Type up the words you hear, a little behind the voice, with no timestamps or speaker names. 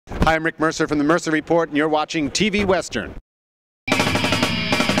Hi, I'm Rick Mercer from the Mercer Report, and you're watching TV Western.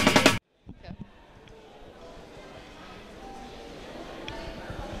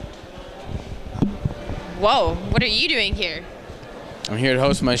 Whoa, what are you doing here? I'm here to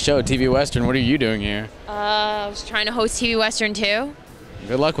host my show, TV Western. What are you doing here? I was trying to host TV Western too.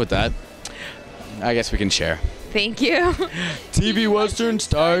 Good luck with that. I guess we can share. Thank you. TV Western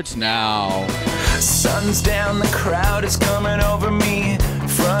starts now. Sun's down, the crowd is coming over me.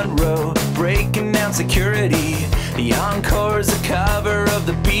 Front row, breaking down security. The encore's a cover of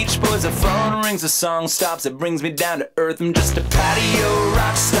the Beach Boys. The phone rings, the song stops, it brings me down to earth. I'm just a patio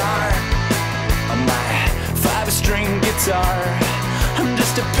rock star on my 5-string guitar. I'm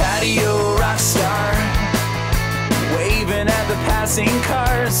just a patio rock star, waving at the passing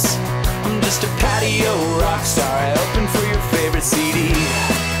cars. I'm just a patio rock star. I open for your favorite CD.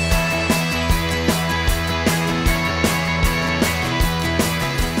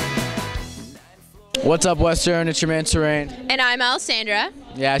 What's up, Western? It's your man, Serene. And I'm Alessandra.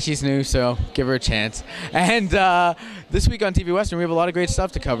 Yeah, she's new, so give her a chance. And this week on TV Western, we have a lot of great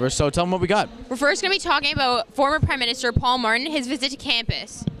stuff to cover, so tell them what we got. We're first going to be talking about former Prime Minister Paul Martin, his visit to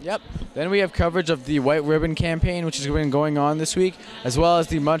campus. Yep. Then we have coverage of the White Ribbon campaign, which has been going on this week, as well as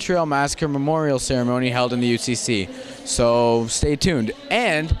the Montreal Massacre Memorial Ceremony held in the UCC. So stay tuned.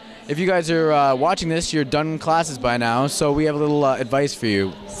 And if you guys are watching this, you're done classes by now, so we have a little advice for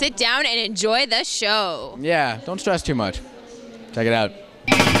you. Sit down and enjoy the show. Yeah, don't stress too much. Check it out.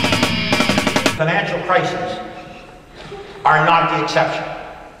 Financial crises are not the exception.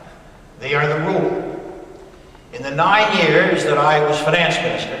 They are the rule. In the 9 years that I was finance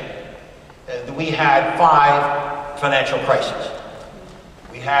minister, we had 5 financial crises.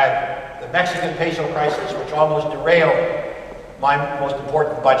 We had the Mexican peso crisis, which almost derailed my most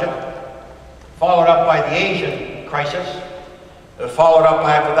important budget, followed up by the Asian crisis, followed up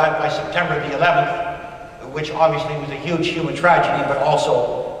after that by September the 11th, which obviously was a huge human tragedy, but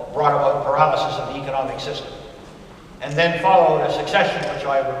also brought about paralysis of the economic system. And then followed a succession, which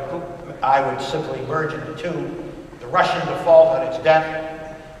I would simply merge into 2, the Russian default on its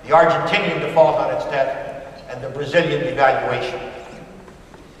debt, the Argentinian default on its debt, and the Brazilian devaluation.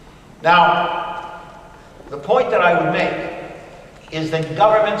 Now, the point that I would make is that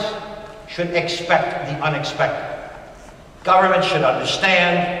governments should expect the unexpected. Governments should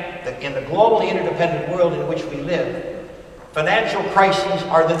understand that in the globally interdependent world in which we live, financial crises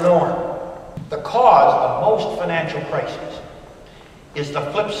are the norm. The cause of most financial crises is the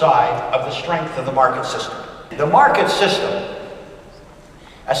flip side of the strength of the market system. The market system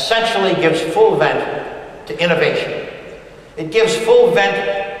essentially gives full vent to innovation. It gives full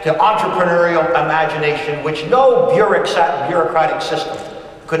vent to entrepreneurial imagination, which no bureaucratic system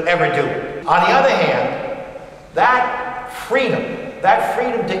could ever do. On the other hand, that freedom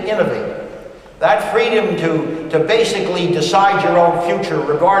to innovate, that freedom to basically decide your own future,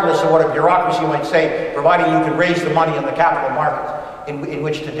 regardless of what a bureaucracy might say, providing you can raise the money in the capital markets in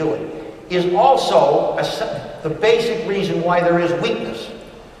which to do it, is also the basic reason why there is weakness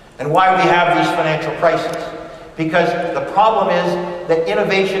and why we have these financial crises. Because the problem is that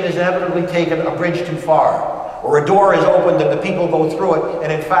innovation is inevitably taken a bridge too far, or a door is opened and the people go through it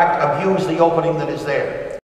and in fact abuse the opening that is there.